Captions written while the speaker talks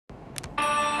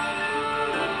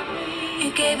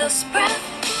gave us breath,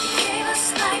 you gave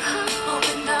us life,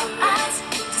 opened our eyes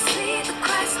to see the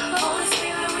Christ. Holy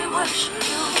Spirit, we worship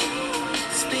you.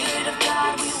 Spirit of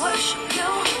God, we worship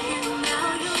you.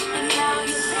 And now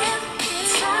you live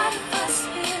inside of us.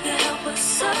 You help us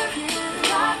serve the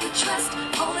God we trust.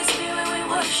 Holy Spirit, we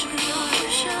worship you.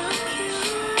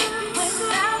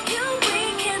 Without you, we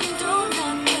can do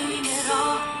nothing at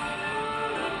all.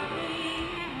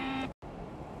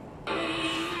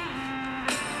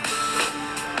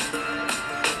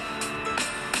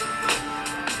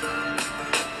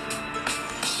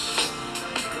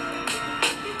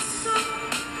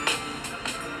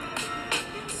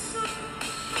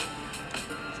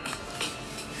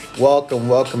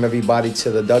 Welcome everybody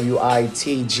to the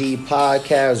WITG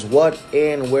podcast. What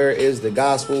and where is the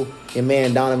gospel? Your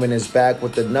man Donovan is back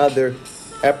with another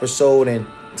episode, and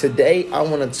today I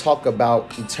want to talk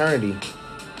about eternity.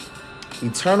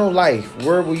 Eternal life.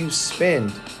 Where will you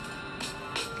spend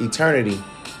eternity?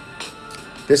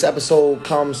 This episode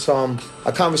comes from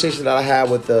a conversation that I had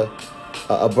with a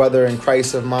brother in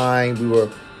Christ of mine. We were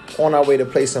on our way to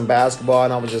play some basketball,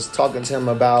 and I was just talking to him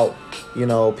about,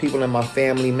 people in my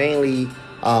family, mainly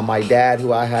my dad,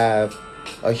 who I have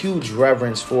a huge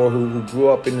reverence for, who grew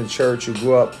up in the church,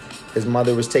 his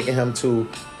mother was taking him to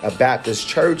a Baptist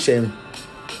church, and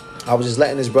I was just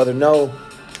letting his brother know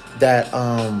that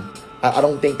I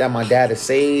don't think that my dad is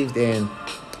saved, and,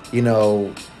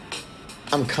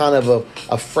 I'm kind of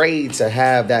afraid to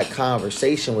have that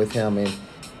conversation with him, and,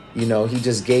 he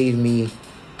just gave me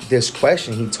this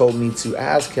question. He told me to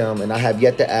ask him, and I have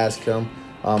yet to ask him.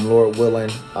 Lord willing,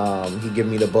 he gave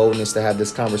me the boldness to have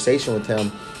this conversation with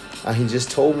him. He just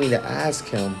told me to ask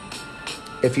him,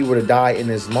 if he were to die in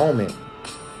this moment,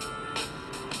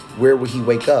 where would he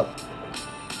wake up?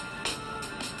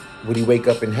 Would he wake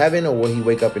up in heaven, or would he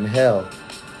wake up in hell?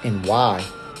 And why?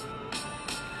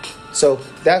 So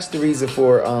that's the reason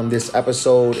for this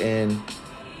episode, and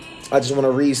I just want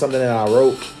to read something that I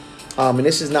wrote. And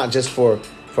this is not just for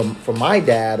my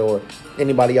dad or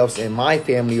anybody else in my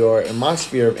family or in my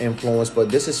sphere of influence, but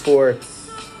this is for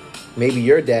maybe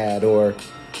your dad or,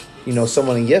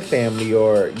 someone in your family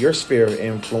or your sphere of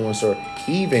influence, or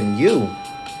even you.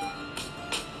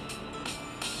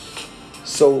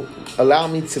 So allow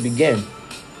me to begin.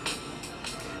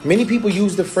 Many people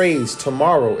use the phrase,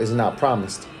 tomorrow is not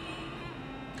promised.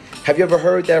 Have you ever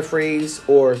heard that phrase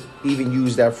or even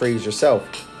used that phrase yourself?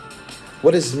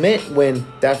 What is meant when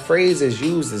that phrase is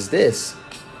used is this: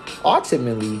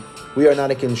 ultimately, we are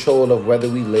not in control of whether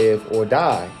we live or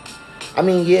die. I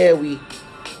mean, yeah, we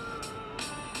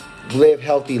live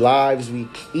healthy lives. We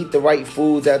eat the right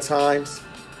foods at times.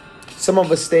 Some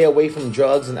of us stay away from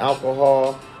drugs and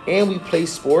alcohol, and we play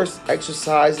sports,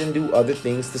 exercise, and do other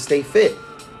things to stay fit.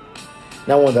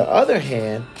 Now, on the other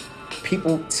hand,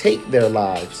 people take their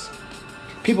lives.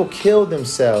 People kill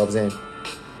themselves, and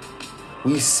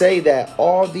we say that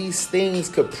all these things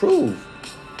could prove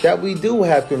that we do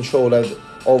have control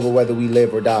over whether we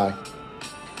live or die.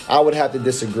 I would have to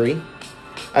disagree.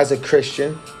 As a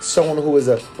Christian, someone who is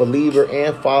a believer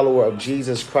and follower of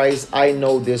Jesus Christ, I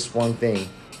know this one thing,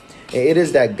 and it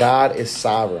is that God is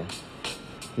sovereign.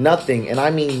 Nothing, and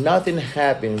I mean nothing,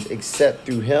 happens except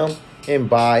through Him and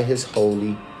by His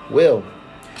holy will.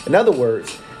 In other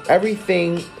words,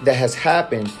 everything that has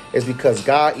happened is because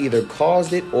God either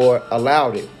caused it or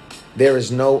allowed it. There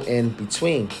is no in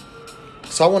between.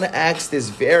 So I want to ask this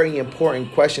very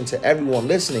important question to everyone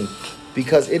listening,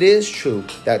 because it is true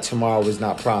that tomorrow is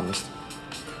not promised.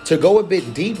 To go a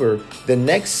bit deeper, the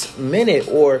next minute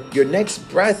or your next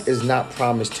breath is not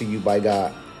promised to you by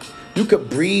God. You could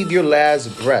breathe your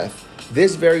last breath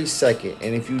this very second,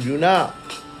 and if you do not,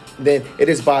 then it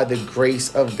is by the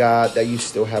grace of God that you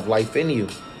still have life in you.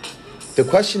 The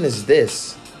question is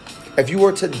this: if you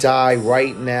were to die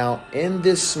right now in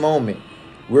this moment,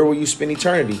 where will you spend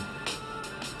eternity?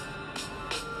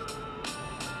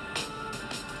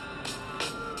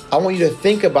 I want you to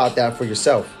think about that for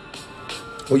yourself.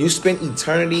 Will you spend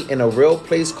eternity in a real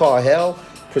place called hell,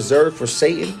 preserved for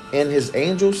Satan and his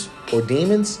angels or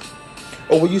demons?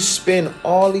 Or will you spend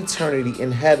all eternity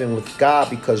in heaven with God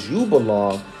because you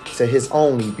belong to His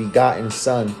only begotten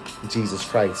Son, Jesus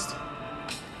Christ?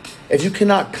 If you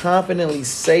cannot confidently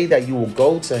say that you will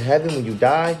go to heaven when you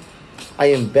die, I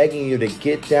am begging you to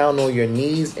get down on your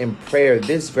knees in prayer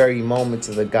this very moment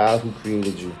to the God who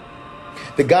created you.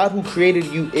 The God who created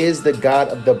you is the God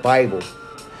of the Bible,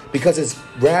 because His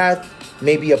wrath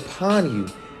may be upon you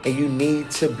and you need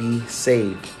to be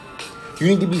saved. You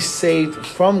need to be saved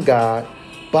from God,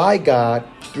 by God,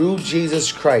 through Jesus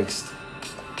Christ.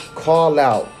 Call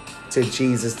out to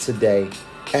Jesus today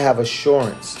and have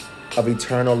assurance of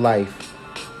eternal life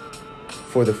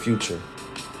for the future.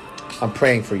 I'm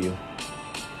praying for you.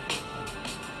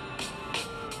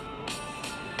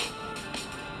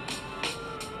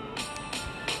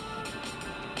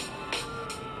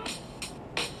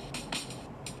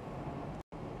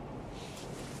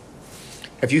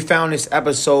 If you found this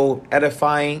episode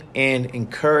edifying and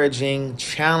encouraging,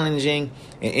 challenging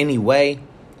in any way,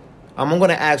 I'm going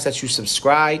to ask that you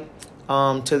subscribe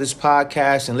to this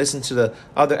podcast and listen to the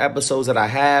other episodes that I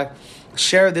have.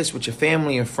 Share this with your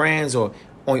family and friends, or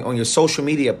on your social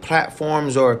media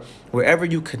platforms, or wherever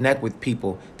you connect with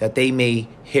people, that they may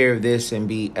hear this and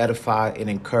be edified and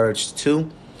encouraged too.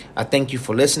 I thank you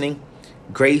for listening.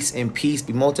 Grace and peace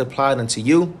be multiplied unto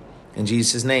you. In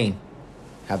Jesus' name,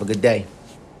 have a good day.